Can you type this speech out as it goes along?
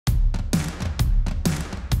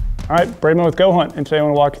All right, Brady with goHUNT, and today I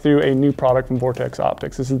want to walk you through a new product from Vortex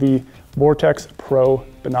Optics. This is the Vortex Pro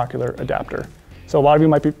Binocular Adapter. So a lot of you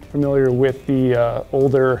might be familiar with the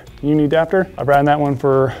older uni adapter. I've ridden that one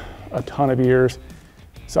for a ton of years.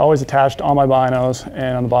 It's always attached on my binos,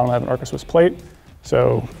 and on the bottom I have an Arca Swiss plate.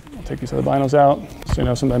 So I'll take these other binos out. So you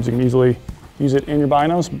know, sometimes you can easily use it in your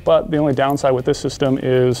binos, but the only downside with this system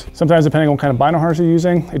is sometimes depending on what kind of bino harness you're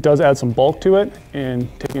using, it does add some bulk to it in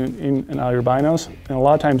taking it in and out of your binos. And a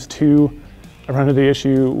lot of times too, I run into the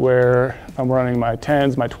issue where if I'm running my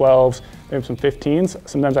 10s, my 12s, maybe some 15s,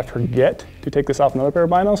 sometimes I forget to take this off another pair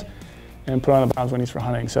of binos and put on the binos when used for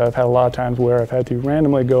hunting. So I've had a lot of times where I've had to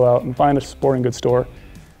randomly go out and find a sporting goods store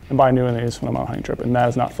and buy new one of these when I'm on a hunting trip, and that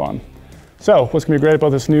is not fun. So what's gonna be great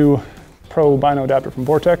about this new Pro Bino adapter from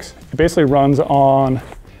Vortex, it basically runs on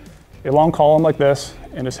a long column like this,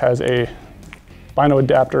 and this has a bino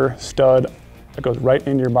adapter stud that goes right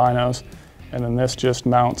into your binos, and then this just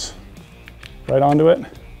mounts right onto it,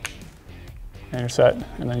 and you're set.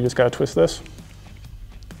 And then you just gotta twist this,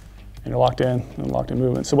 and you're locked in, and locked in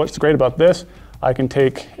movement. So what's great about this, I can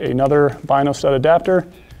take another bino stud adapter,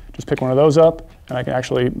 just pick one of those up, and I can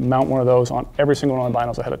actually mount one of those on every single one of my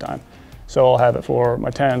binos ahead of time. So I'll have it for my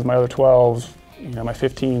 10s, my other 12s, you know, my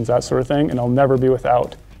 15s, that sort of thing, and I'll never be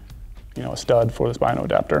without, you know, a stud for this bino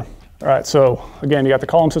adapter. All right, so again, you got the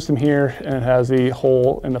column system here, and it has the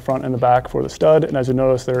hole in the front and the back for the stud, and as you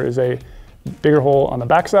notice, there is a bigger hole on the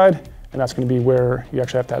back side, and that's gonna be where you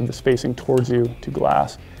actually have to have this facing towards you to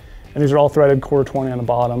glass. And these are all threaded quarter 20 on the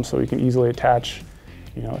bottom, so you can easily attach,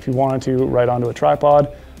 you know, if you wanted to, right onto a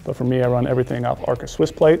tripod. But for me, I run everything off Arca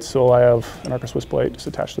Swiss plates, so I have an Arca Swiss plate just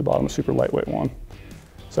attached to the bottom, a super lightweight one.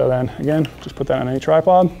 So then, again, just put that on any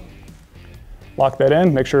tripod, lock that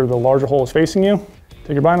in, make sure the larger hole is facing you.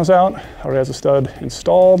 Take your binos out, already has a stud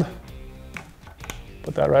installed,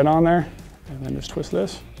 put that right on there, and then just twist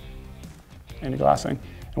this, and you're glassing.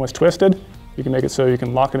 And once twisted, you can make it so you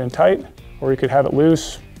can lock it in tight, or you could have it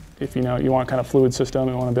loose if you know you want kind of fluid system,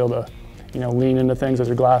 you want to be able to, you know, lean into things as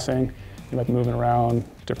you're glassing. You might be moving around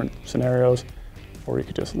different scenarios, or you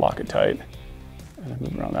could just lock it tight and then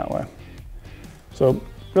move around that way. So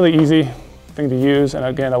really easy thing to use, and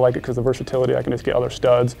again, I like it because of the versatility. I can just get other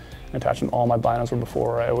studs and attach them to all my binos, where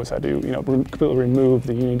before I always had to, you know, completely remove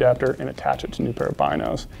the uni adapter and attach it to a new pair of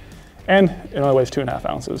binos. And it only weighs 2.5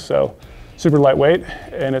 ounces, so super lightweight,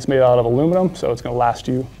 and it's made out of aluminum, so it's gonna last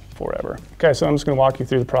you forever. Okay, so I'm just gonna walk you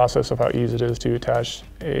through the process of how easy it is to attach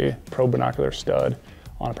a Pro Binocular stud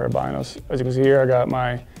on a pair of binos. As you can see here, I got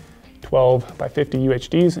my 12 by 50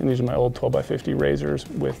 UHDs, and these are my old 12 by 50 razors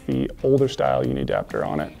with the older style uni adapter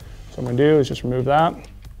on it. So what I'm gonna do is just remove that.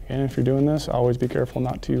 And if you're doing this, always be careful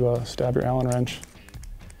not to stab your Allen wrench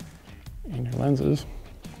in your lenses.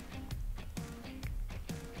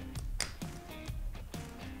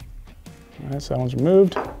 All right, so that one's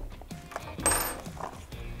removed.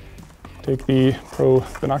 Take the Pro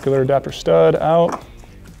Binocular Adapter stud out.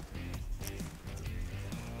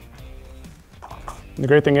 And the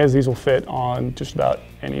great thing is these will fit on just about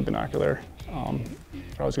any binocular.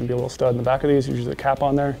 There's always going to be a little stud in the back of these. There's usually a cap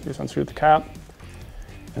on there. You just unscrew the cap,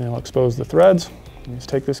 and then we'll expose the threads. And just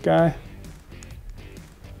take this guy,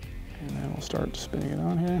 and then we'll start spinning it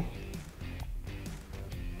on here.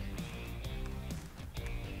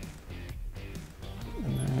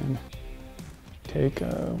 And then take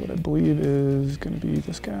what I believe is going to be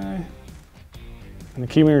this guy. And the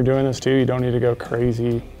key when you're doing this too, you don't need to go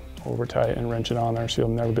crazy over tight and wrench it on there, so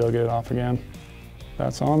you'll never be able to get it off again.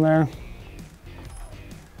 That's on there.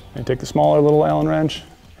 And take the smaller little Allen wrench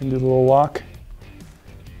and do the little lock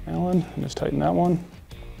Allen and just tighten that one.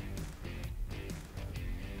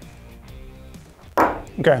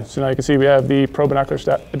 Okay, so now you can see we have the Pro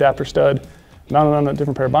Binocular Adapter stud mounted on a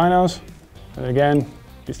different pair of binos. And again, you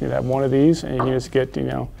just need to have one of these, and you can just get, you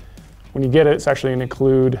know, when you get it, it's actually gonna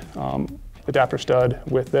include adapter stud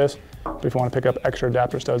with this. But if you want to pick up extra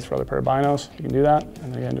adapter studs for other pair of binos, you can do that.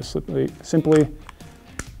 And then again, just simply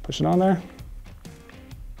push it on there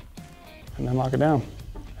and then lock it down.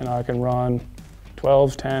 And I can run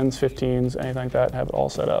 12s, 10s, 15s, anything like that, and have it all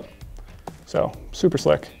set up. So super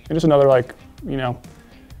slick. And just another, like, you know,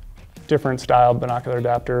 different style binocular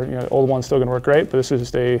adapter. You know, the old one's still gonna work great, but this is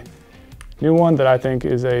just a new one that I think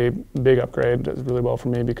is a big upgrade. Does really well for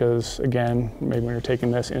me because, again, maybe when you're taking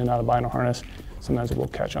this in and out of bino harness, sometimes it will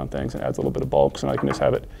catch on things and adds a little bit of bulk, so now you can just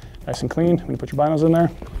have it nice and clean when you put your binos in there.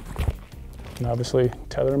 And obviously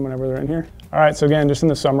tether them whenever they're in here. All right, so again, just in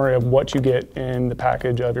the summary of what you get in the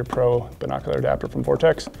package of your Pro Binocular Adapter from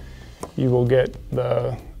Vortex, you will get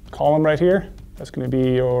the column right here. That's gonna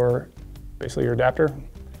be basically your adapter.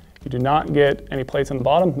 You do not get any plates on the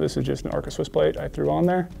bottom. This is just an Arca Swiss plate I threw on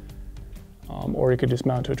there. or you could just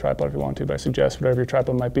mount to a tripod if you want to, but I suggest whatever your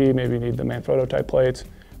tripod might be. Maybe you need the Manfrotto type plates,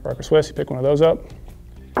 or Swiss, you pick one of those up.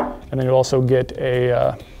 And then you'll also get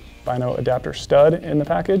a bino adapter stud in the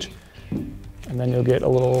package. And then you'll get a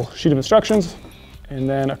little sheet of instructions, and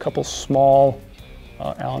then a couple small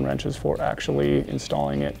Allen wrenches for actually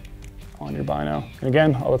installing it on your bino. And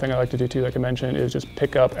again, other thing I like to do too, like I mentioned, is just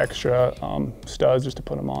pick up extra studs just to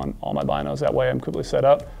put them on all my binos. That way I'm quickly set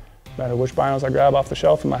up. No matter which binos I grab off the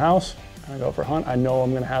shelf in my house and I go for a hunt, I know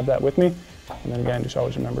I'm gonna have that with me. And then again, just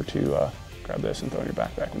always remember to grab this and throw it in your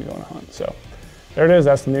backpack when you go on a hunt. So there it is,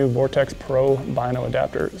 that's the new Vortex Pro Bino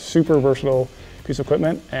Adapter. Super versatile piece of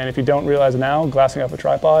equipment. And if you don't realize now, glassing off a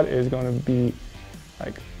tripod is going to be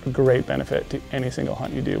like a great benefit to any single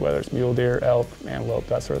hunt you do, whether it's mule deer, elk, antelope,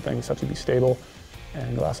 that sort of thing. It helps you be stable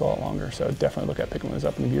and last a lot longer. So definitely look at picking one of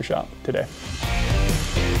those up in the gear shop today.